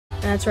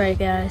That's right,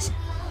 guys.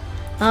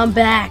 I'm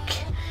back.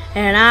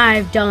 And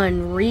I've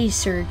done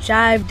research.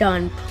 I've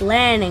done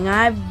planning.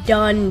 I've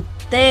done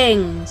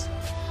things.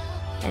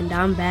 And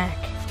I'm back.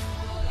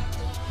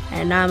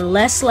 And I'm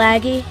less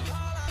laggy.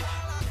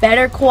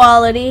 Better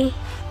quality.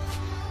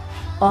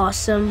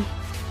 Awesome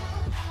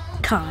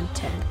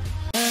content.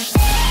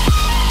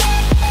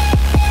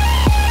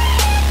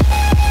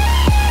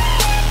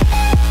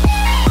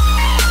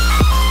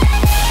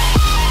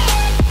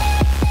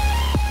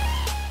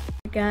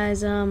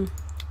 Guys,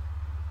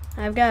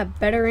 I've got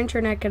better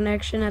internet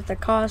connection at the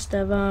cost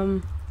of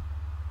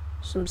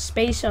some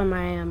space on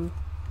my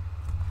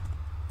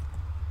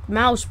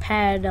mouse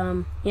pad.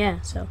 Yeah,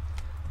 so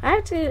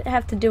I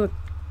have to do a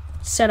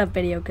setup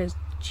video because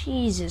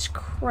Jesus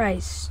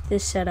Christ,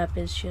 this setup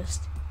is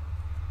just,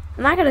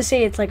 I'm not gonna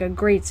say it's like a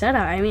great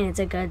setup. I mean, it's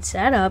a good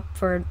setup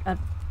for a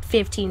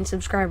 15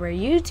 subscriber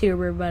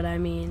YouTuber, but I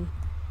mean,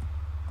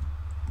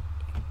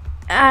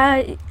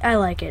 I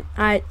like it.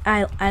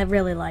 I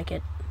really like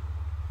it.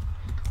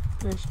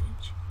 Let's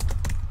change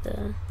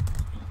the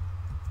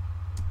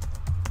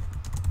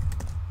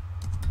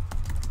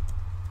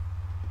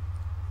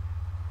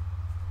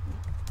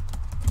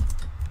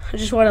I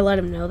just want to let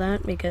him know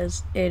that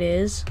because it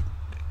is.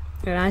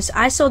 And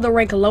I sold the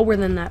rank lower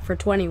than that for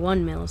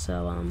 21 mil,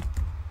 so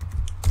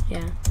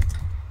yeah.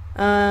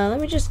 Let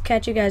me just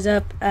catch you guys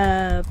up.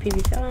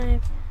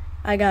 PB5.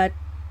 I got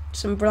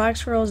some black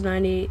scrolls,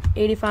 90,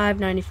 85,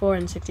 94,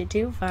 and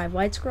 62. 5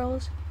 white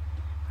scrolls.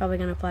 Probably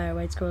gonna apply a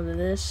white scroll to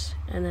this,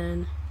 and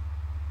then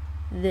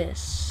this.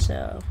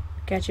 So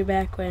catch you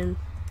back when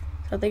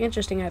something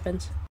interesting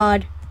happens.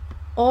 God.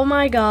 Oh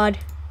my god.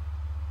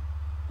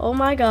 Oh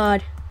my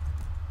god.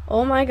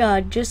 Oh my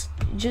god. Just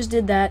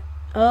did that.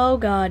 Oh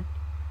god.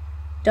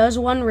 Does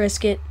one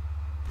risk it?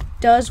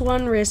 Does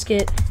one risk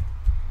it?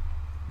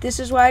 This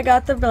is why I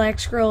got the black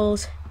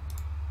scrolls.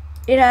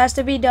 It has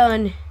to be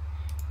done.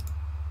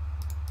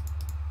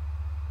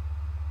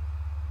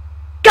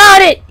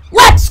 Got it!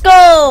 Let's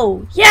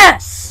go!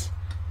 Yes!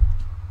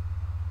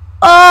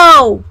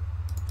 Oh!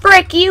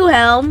 Frick you,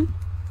 Helm!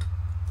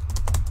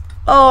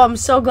 Oh, I'm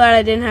so glad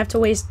I didn't have to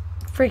waste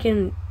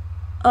freaking...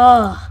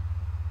 Ugh.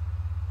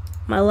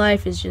 My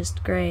life is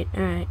just great.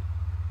 Alright.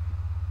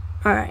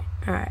 Alright.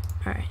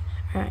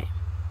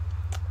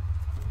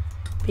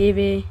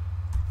 PB.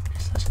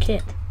 Slash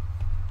kit.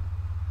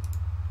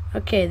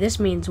 Okay, this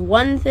means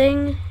one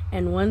thing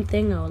and one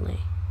thing only.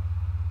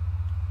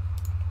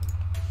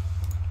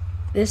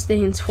 This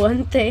means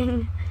one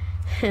thing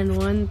and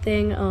one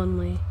thing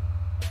only.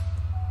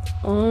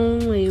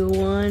 Only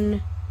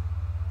one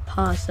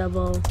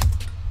possible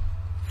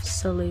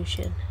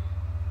solution.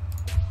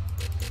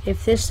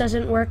 If this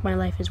doesn't work, my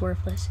life is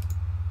worthless.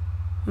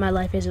 My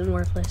life isn't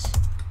worthless.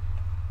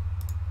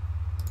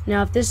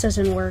 Now, if this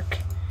doesn't work,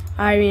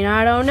 I mean,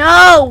 I don't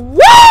know.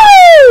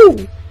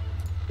 Woo!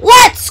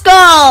 Let's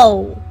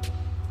go!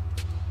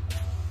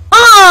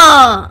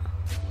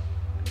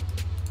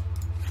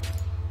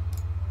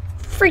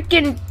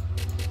 Freaking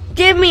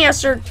give me a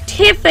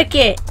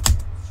certificate.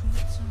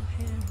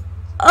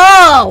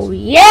 Oh,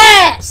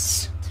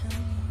 yes!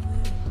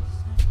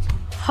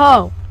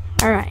 Oh,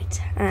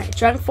 alright. Alright,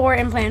 drug 4,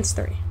 implants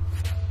 3.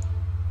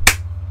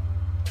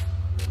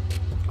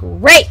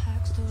 Great!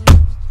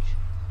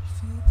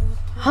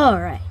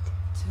 Alright.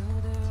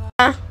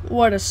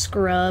 What a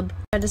scrub.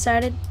 I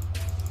decided.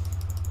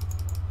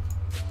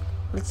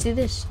 Let's do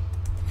this.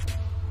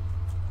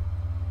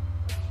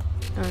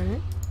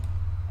 Alright.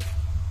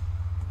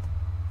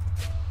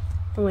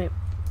 Oh, wait.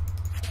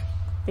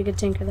 We could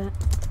tinker that.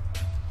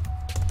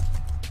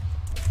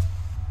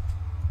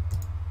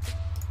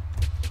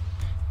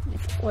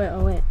 Wait,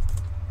 oh wait.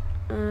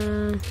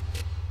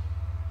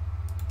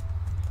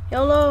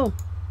 YOLO!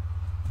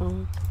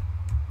 Oh.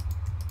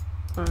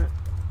 Alright.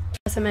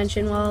 As I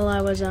mentioned, while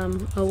I was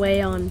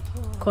away on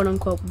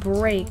quote-unquote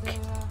break,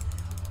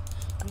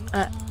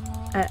 I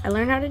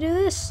learned how to do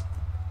this.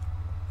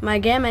 My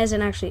gamma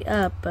isn't actually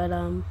up, but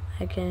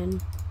I can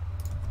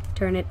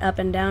turn it up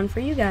and down for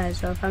you guys.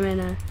 So if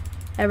I'm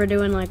ever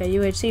doing like a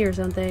UHC or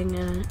something,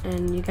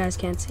 and you guys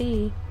can't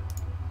see,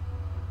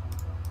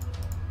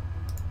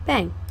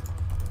 bang.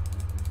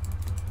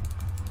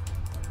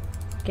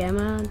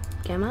 Gamma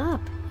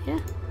up, yeah.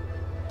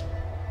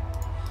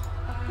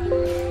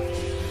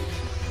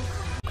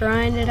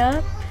 Grind it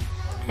up,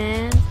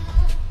 and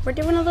we're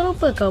doing a little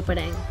book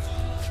opening.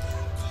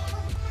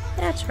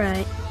 That's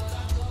right.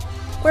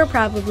 We're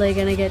probably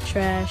gonna get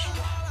trash,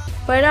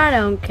 but I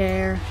don't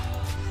care.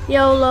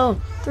 YOLO,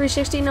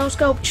 360 no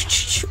scope.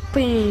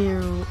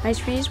 Ice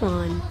freeze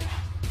 1.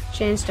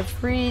 Chance to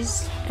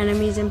freeze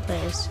enemies in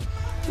place.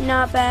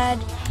 Not bad,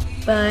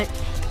 but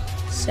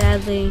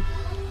sadly,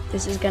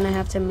 this is gonna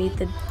have to meet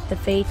the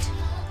fate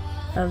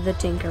of the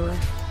Tinkerer.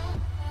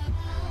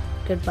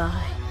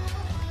 Goodbye.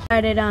 I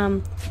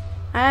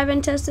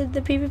haven't tested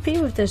the PvP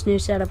with this new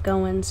setup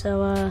going,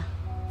 so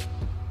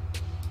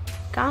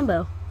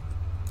combo.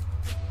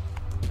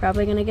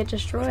 Probably gonna get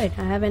destroyed.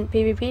 I haven't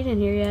PvP'd in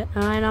here yet,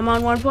 and I'm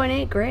on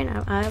 1.8. Great.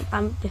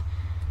 I'm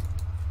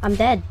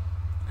dead.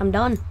 I'm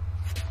done.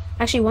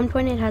 Actually,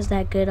 1.8 has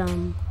that good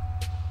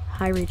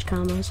high reach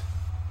combos,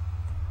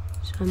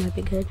 so I might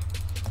be good.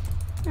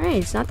 All right,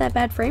 it's not that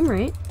bad frame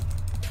rate.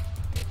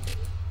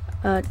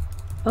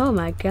 Oh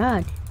my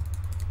god,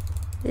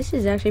 this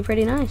is actually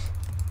pretty nice,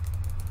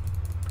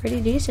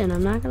 pretty decent.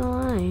 I'm not gonna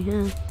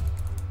lie.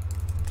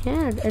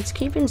 Yeah, it's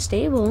keeping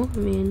stable. I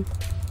mean,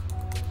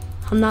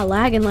 I'm not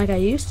lagging like I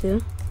used to,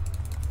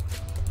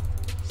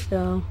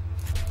 so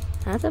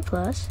that's a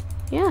plus.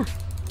 Yeah,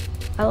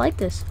 I like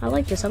this. I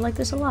like this. I like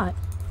this a lot.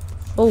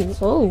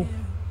 Oh.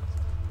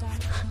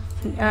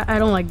 I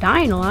don't like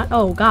dying a lot.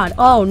 Oh god.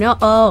 Oh no.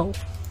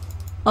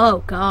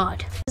 Oh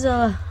god. It's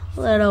a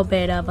little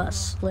bit of a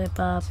slip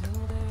up,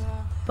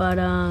 but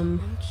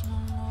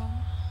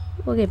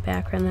we'll get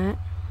back from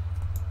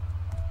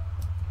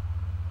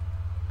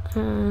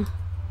that.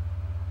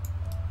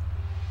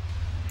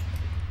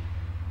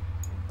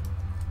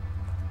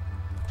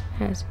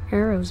 Has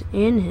arrows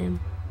in him.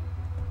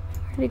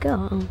 Where'd he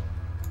go? Oh.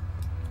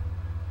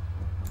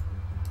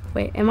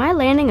 Wait, am I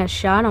landing a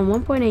shot on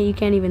 1.8? You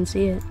can't even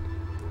see it.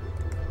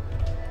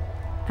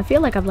 I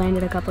feel like I've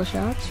landed a couple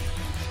shots.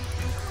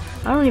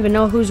 I don't even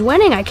know who's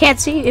winning. I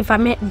can't see if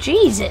I'm hit.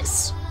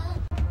 Jesus.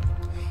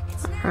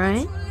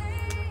 Alright.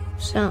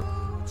 So.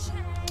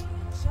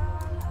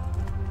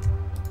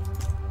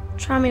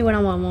 Try me when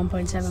I'm on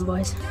 1.7,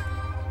 boys.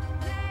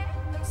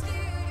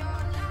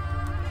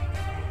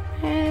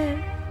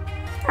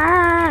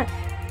 Ah!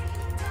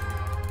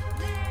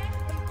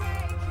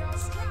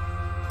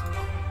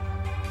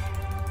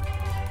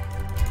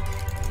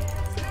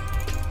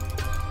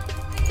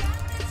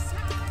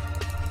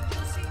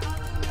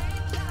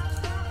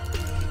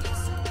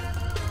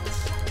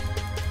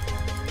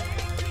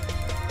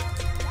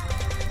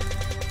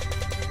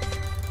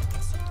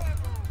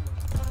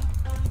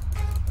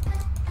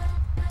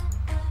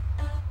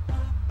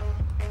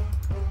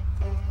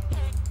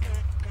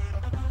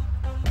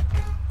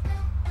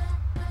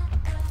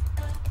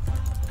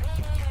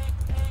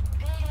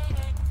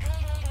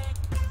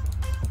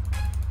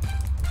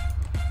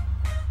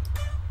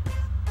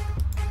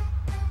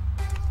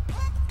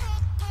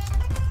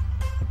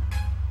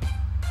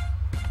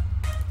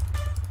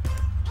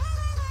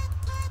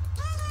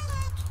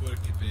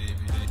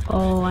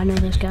 Oh, I know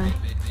this guy.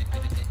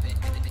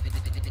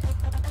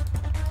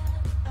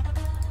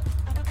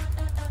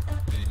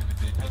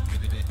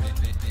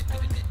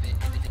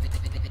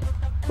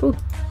 Ooh.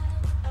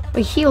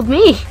 He healed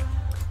me.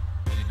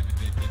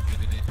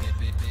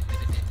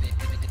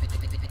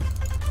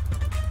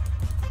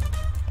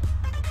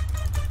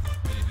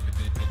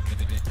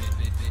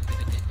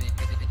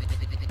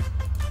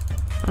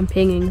 I'm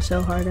pinging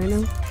so hard right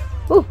now.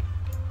 Ooh.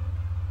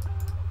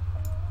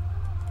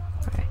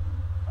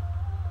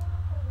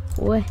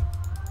 Boy.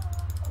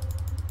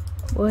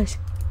 Boys.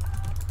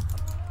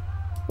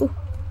 Ooh.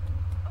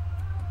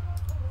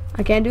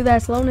 I can't do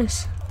that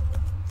slowness.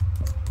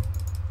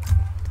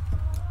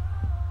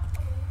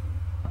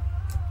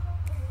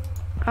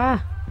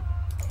 Ah.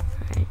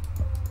 Alright.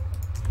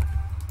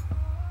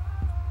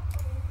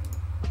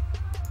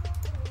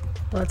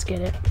 Let's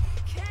get it.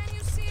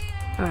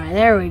 Alright,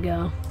 there we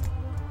go.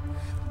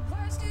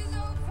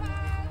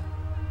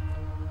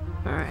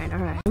 Alright.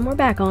 And we're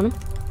back on him.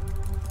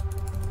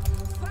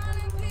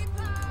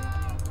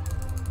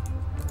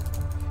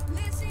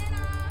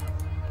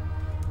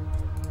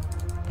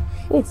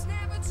 Ooh.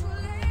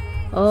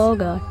 Oh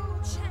god.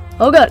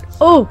 Oh god.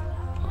 Oh!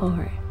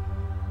 Alright.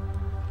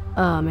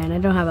 Oh man, I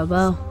don't have a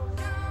bow.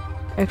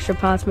 Extra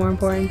pot's more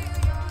important.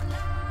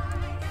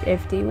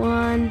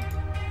 51.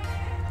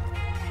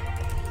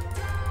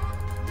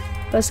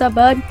 What's up,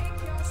 bud?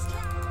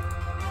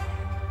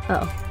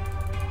 Uh-oh.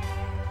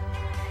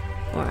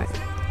 Alright.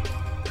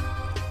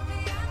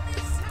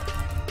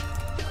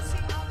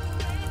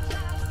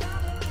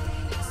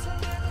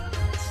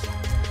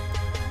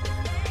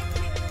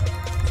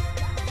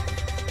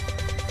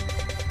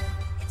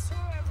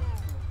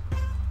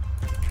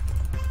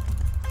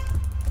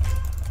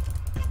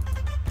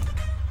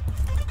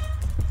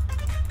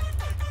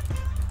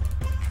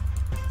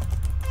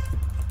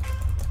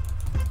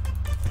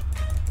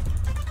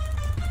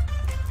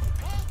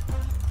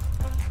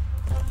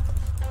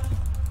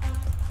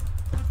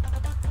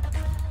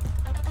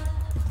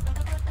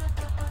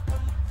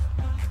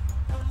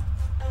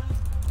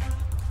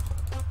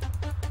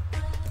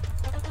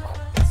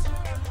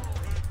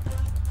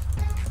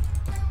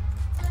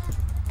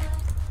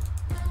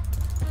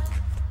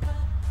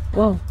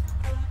 Whoa.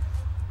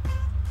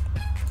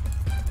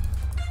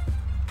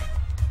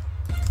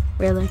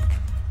 Really?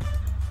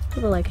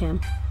 People like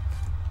him.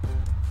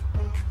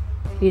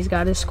 He's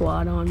got his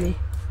squad on me.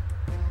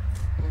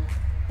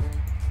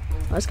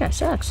 Oh, this guy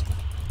sucks.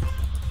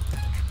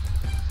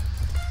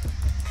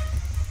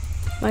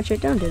 Watch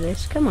it, don't do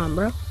this. Come on,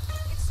 bro.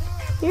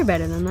 You're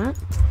better than that.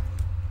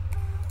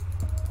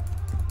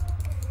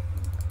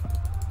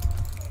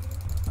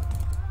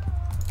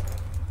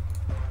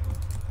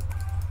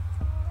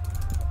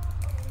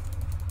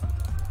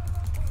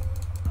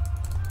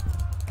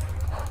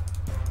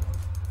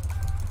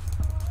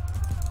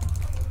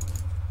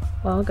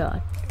 Oh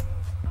god.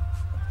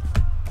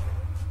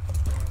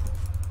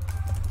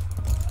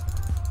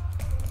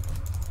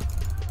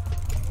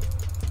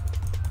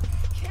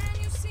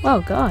 Oh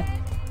god.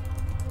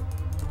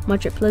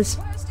 Much it, please.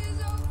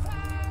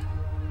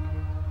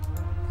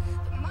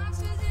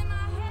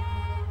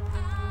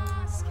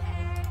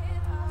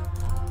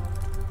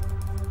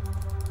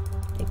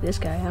 Take this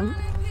guy out.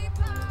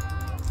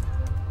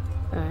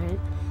 Alright.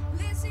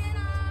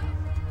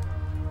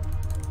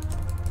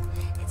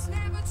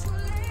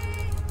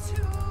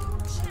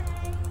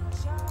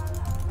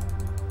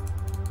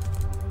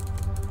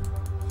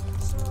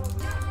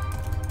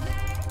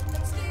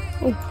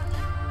 Oh.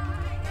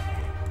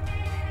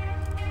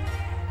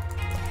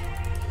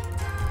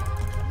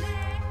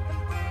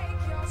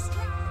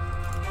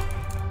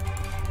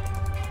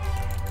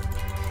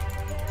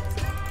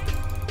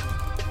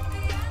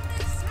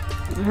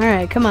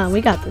 Alright, come on,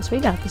 we got this. We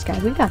got this guy.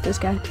 We got this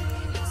guy.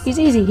 He's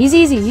easy. He's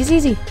easy. He's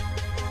easy.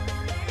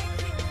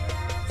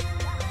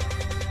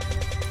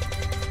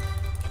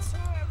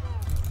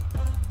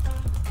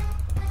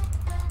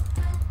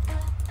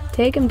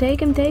 Take him,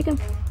 take him, take him.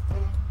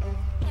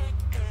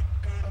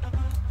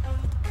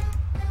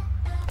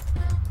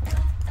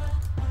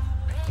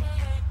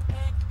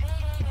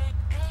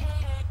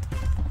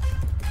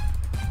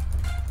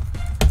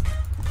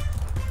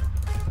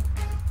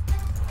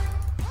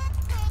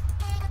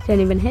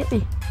 Didn't even hit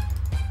me.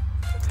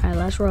 Alright,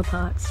 last row of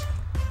pots.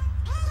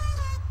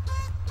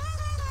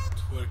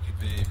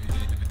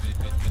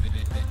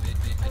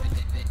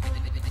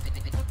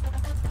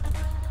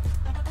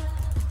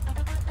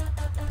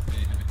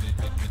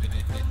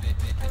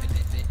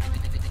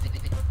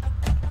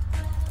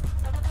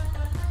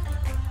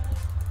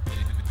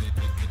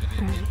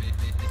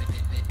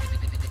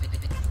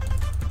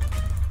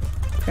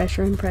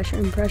 Pressure and pressure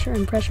and pressure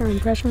and pressure and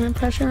pressure and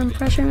pressure and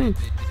pressure in.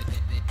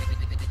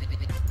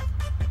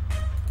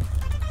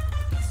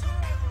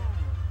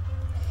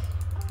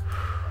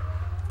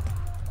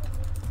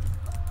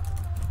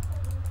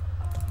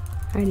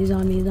 Alright, he's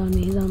on me, he's on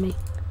me, he's on me.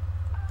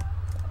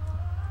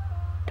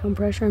 Don't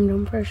pressure him,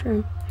 don't pressure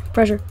him.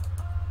 Pressure.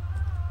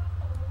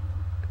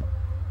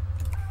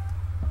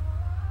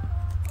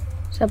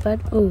 What's up,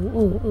 bud? Oh,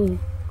 oh, oh.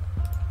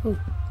 Oh.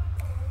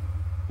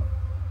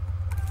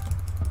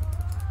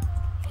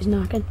 He's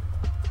knocking.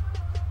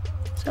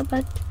 What's up,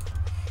 bud?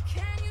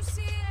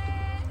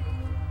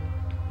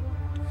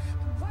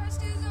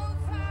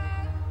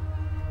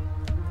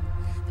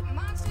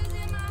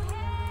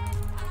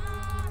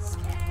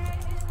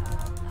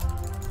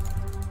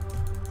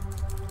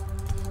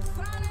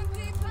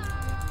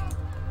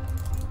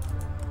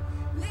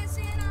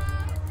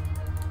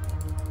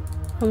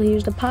 Only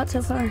used a pot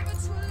so far.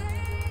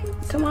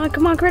 Come on,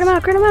 come on, crit him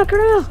out, crit him out,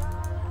 crit him out!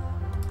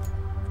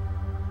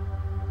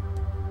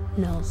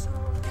 No.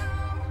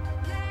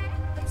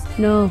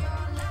 No.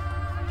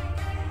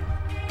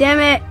 Damn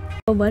it!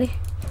 Oh, buddy.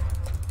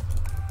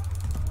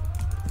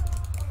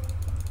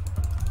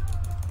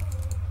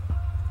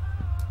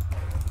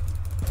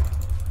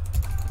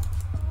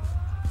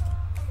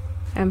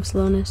 I'm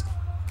slowness.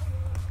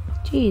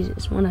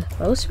 Jesus, wanna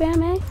bow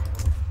spam, eh?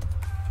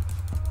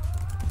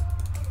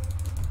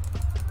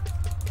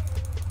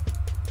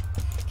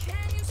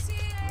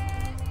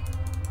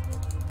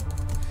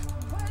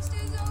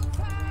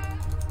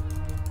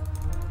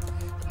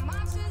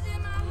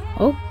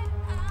 Oh.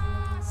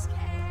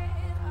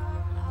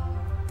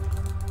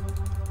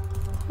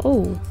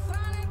 Oh.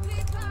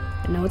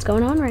 I know what's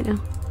going on right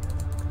now.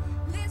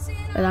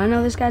 But I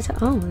know this guy's...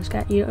 Oh, this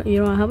guy... You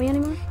don't want to help me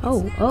anymore?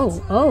 Oh,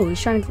 oh, oh. He's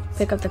trying to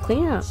pick up the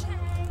cleanup.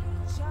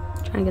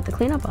 Trying to get the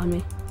cleanup on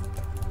me.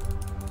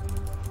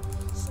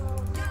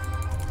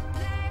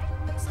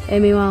 Hit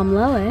me while I'm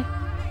low, eh?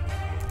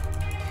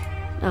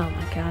 Oh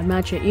my god,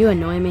 Matcha, you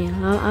annoy me.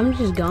 I'm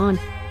just gone.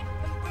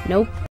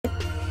 Nope.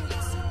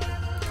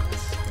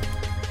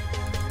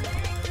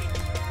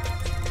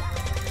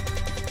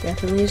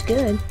 Definitely is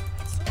good.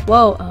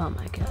 Whoa, oh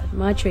my god.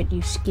 Matcha,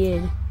 you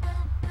skid.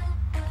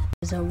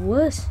 Is a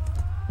wuss.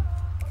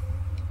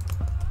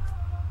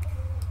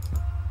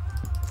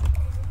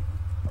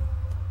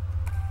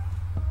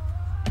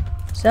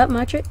 What's up,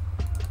 Matcha?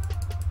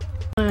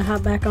 I'm gonna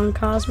hop back on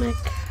Cosmic.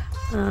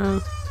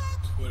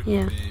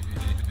 Yeah.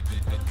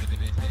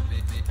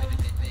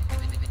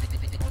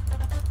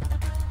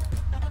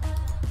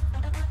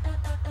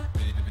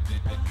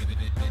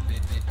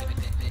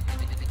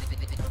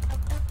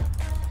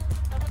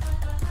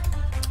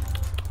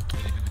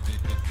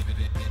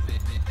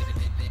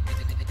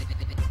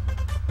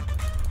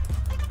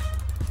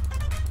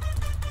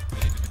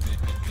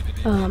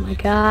 Oh my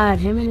god,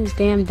 him and his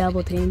damn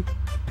double team.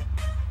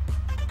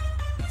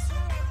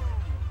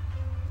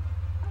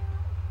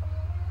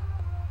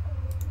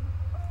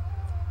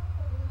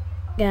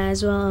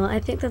 Guys, well, I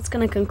think that's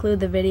gonna conclude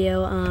the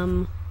video.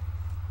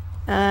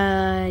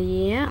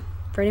 Yeah,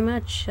 pretty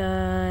much.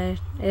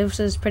 This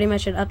is pretty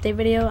much an update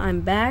video.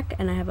 I'm back,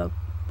 and I have a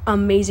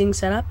amazing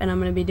setup, and I'm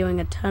gonna be doing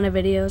a ton of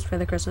videos for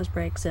the Christmas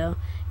break. So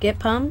get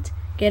pumped,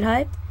 get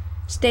hyped,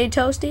 stay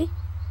toasty,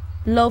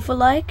 loaf a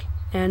like,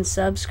 and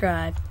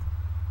subscribe.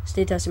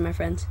 Stay toasty, my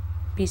friends.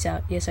 Peace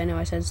out. Yes, I know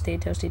I said stay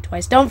toasty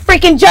twice. Don't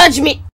freaking judge me!